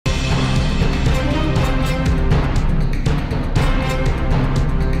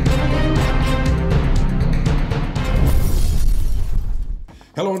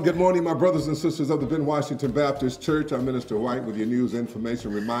Good morning, my brothers and sisters of the Ben Washington Baptist Church. I'm Minister White with your news,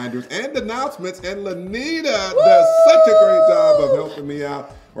 information, reminders, and announcements. And Lanita does such a great job of helping me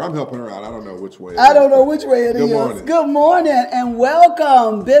out. Or I'm helping her out. I don't know which way. I don't know which way it is. Good morning. Good morning and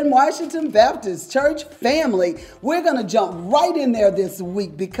welcome, Ben Washington Baptist Church family. We're going to jump right in there this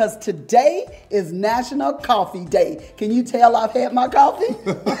week because today is National Coffee Day. Can you tell I've had my coffee?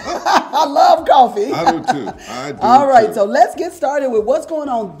 I love coffee. I do too. I do All right, too. so let's get started with what's going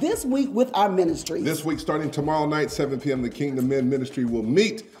on this week with our ministry. This week, starting tomorrow night, 7 p.m., the Kingdom Men Ministry will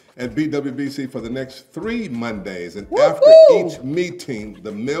meet at BWBC for the next 3 Mondays. And after each meeting,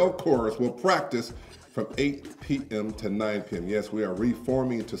 the male chorus will practice from 8 p.m. to 9 p.m. Yes, we are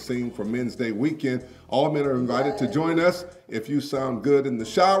reforming to sing for Men's Day weekend. All men are invited to join us. If you sound good in the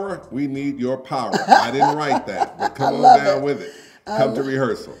shower, we need your power. I didn't write that, but come on down with it. Come to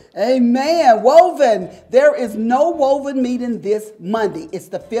rehearsal. Amen. Woven. There is no Woven meeting this Monday. It's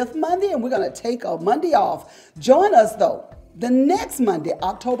the 5th Monday, and we're going to take a Monday off. Join us, though, the next Monday,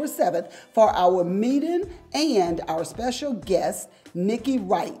 October 7th, for our meeting and our special guest, Nikki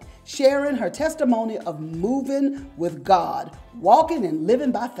Wright, sharing her testimony of moving with God, walking and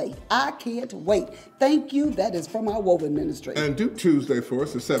living by faith. I can't wait. Thank you. That is from our Woven Ministry. And do Tuesday for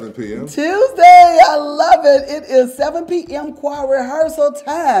us at 7 p.m. Tuesday, I love it. It is 7 p.m. choir rehearsal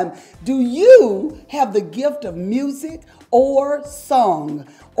time. Do you have the gift of music or song?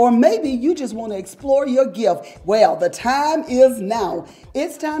 Or maybe you just want to explore your gift. Well, the time is now.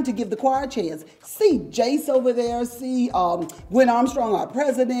 It's time to give the choir a chance. See Jace over there. See Gwen Armstrong, our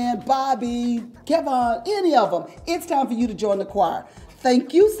president, Bobby, Kevin, any of them. It's time for you to join the choir.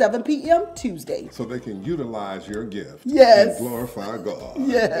 Thank you, 7 p.m. Tuesday. So they can utilize your gift. Yes. And glorify God.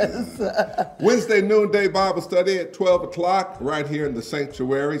 Yes. Wednesday noonday Bible study at 12 o'clock right here in the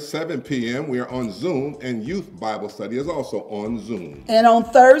sanctuary, 7 p.m. We are on Zoom, and youth Bible study is also on Zoom. And on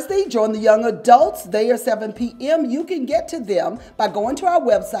Thursday, join the young adults. They are 7 p.m. You can get to them by going to our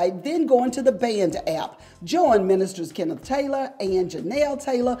website, then going to the Band app. Join Ministers Kenneth Taylor and Janelle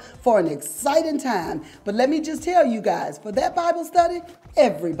Taylor for an exciting time. But let me just tell you guys, for that Bible study,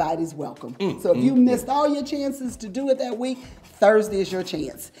 everybody's welcome. So if you missed all your chances to do it that week, Thursday is your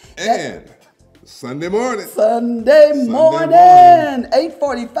chance. And Sunday morning. Sunday morning,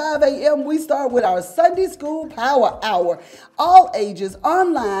 8:45 a.m. We start with our Sunday School Power Hour. All ages,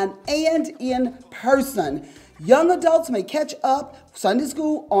 online and in person. Young adults may catch up Sunday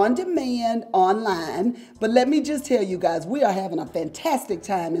school on demand online, but let me just tell you guys, we are having a fantastic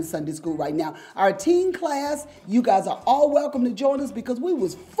time in Sunday school right now. Our teen class, you guys are all welcome to join us because we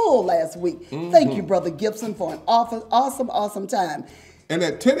was full last week. Thank you, Brother Gibson, for an awesome time. And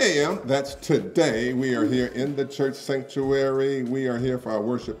at 10 a.m., that's today, we are here in the church sanctuary. We are here for our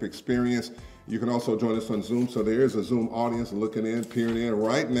worship experience. You can also join us on Zoom, so there is a Zoom audience looking in, peering in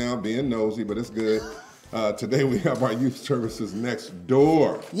right now, being nosy, but it's good. Today we have our youth services next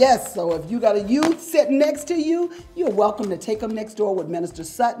door. Yes, so if you got a youth sitting next to you, you're welcome to take them next door with Minister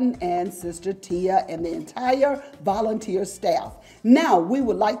Sutton and Sister Tia and the entire volunteer staff. Now, we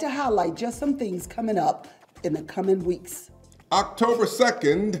would like to highlight just some things coming up in the coming weeks. October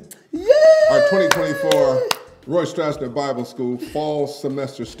 2nd, Yay! our 2024 Roy Strasner Bible School fall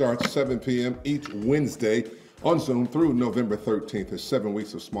semester starts 7 p.m. each Wednesday on Zoom through November 13th. It's 7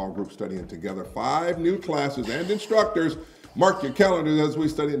 weeks of small group studying together, 5 new classes and instructors. Mark your calendars as we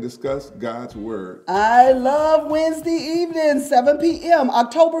study and discuss God's Word. I love Wednesday evening, 7 p.m.,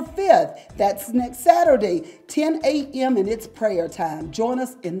 October 5th. That's next Saturday, 10 a.m., and it's prayer time. Join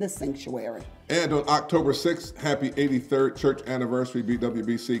us in the sanctuary. And on October 6th, happy 83rd church anniversary,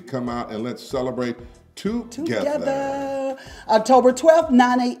 BWBC. Come out and let's celebrate together. October 12th,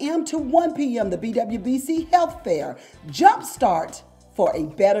 9 a.m. to 1 p.m., the BWBC Health Fair. Jumpstart for a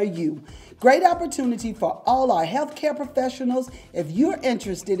better you. Great opportunity for all our healthcare professionals. If you're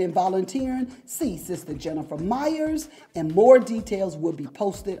interested in volunteering, see Sister Jennifer Myers, and more details will be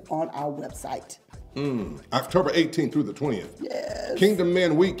posted on our website. October 18th through the 20th. Yes. Kingdom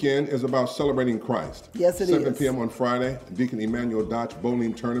Men Weekend is about celebrating Christ. Yes, it 7 is. p.m. on Friday, Deacon Emmanuel Dodge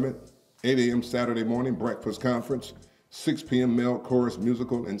Bowling Tournament. 8 a.m. Saturday morning, breakfast conference. 6 p.m. male chorus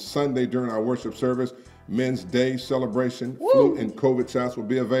musical. And Sunday during our worship service, Men's Day celebration. Flu and COVID shots will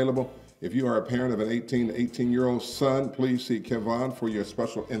be available. If you are a parent of an 18 to 18-year-old son, please see Kevon for your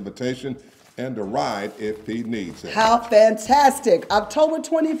special invitation and a ride if he needs it. How fantastic. October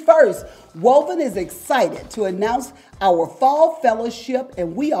 21st, Woven is excited to announce our fall fellowship,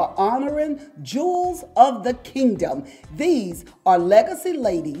 and we are honoring Jewels of the Kingdom. These are legacy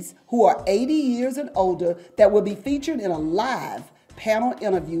ladies who are 80 years and older that will be featured in a live panel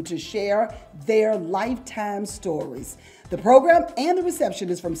interview to share their lifetime stories. The program and the reception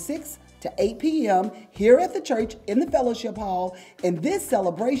is from 6 to 8 p.m. here at the church in the fellowship hall, and this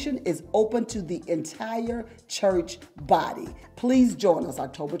celebration is open to the entire church body. Please join us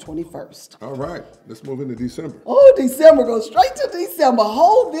October 21st. All right, let's move into December. Oh, December, go straight to December.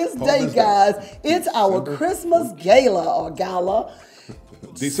 Hold this day, guys. It's our Christmas gala or gala.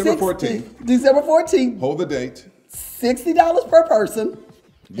 December 14th. December 14th. Hold the date. $60 per person.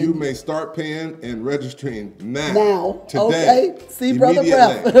 You may start paying and registering now. Today. Okay. See Brother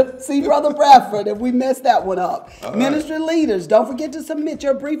Bradford. See Brother Bradford if we messed that one up. All Ministry leaders, don't forget to submit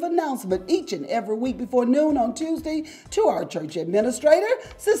your brief announcement each and every week before noon on Tuesday to our church administrator,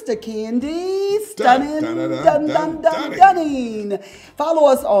 Sister Candy Dunning. Follow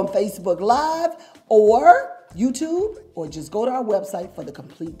us on Facebook Live or YouTube, or just go to our website for the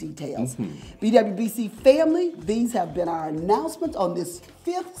complete details. BWBC family, these have been our announcements on this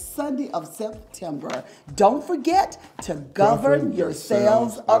 5th Sunday of September. Don't forget to govern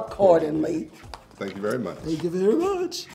yourselves accordingly. Thank you very much. Thank you very much.